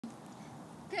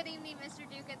Good evening, Mr.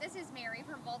 Duca. This is Mary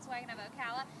from Volkswagen of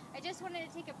Ocala. I just wanted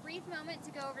to take a brief moment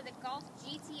to go over the Golf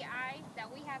GTI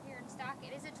that we have here in stock.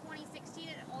 It is a 2016.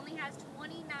 It only has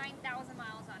 29,000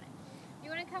 miles on it. You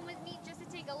want to come with me just to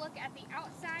take a look at the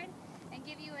outside and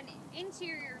give you an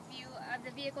interior view of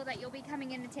the vehicle that you'll be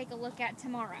coming in to take a look at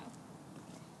tomorrow.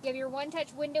 You have your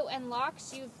one-touch window and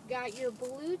locks. You've got your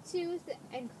Bluetooth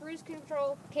and cruise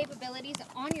control capabilities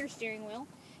on your steering wheel.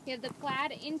 You have the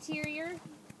plaid interior,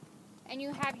 and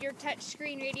you have your touch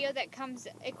screen radio that comes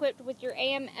equipped with your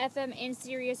AM, FM, and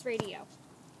Sirius radio.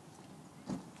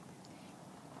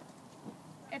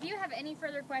 If you have any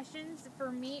further questions for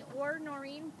me or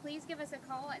Noreen, please give us a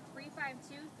call at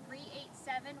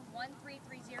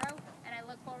 352-387-1330, and I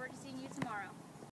look forward to seeing you tomorrow.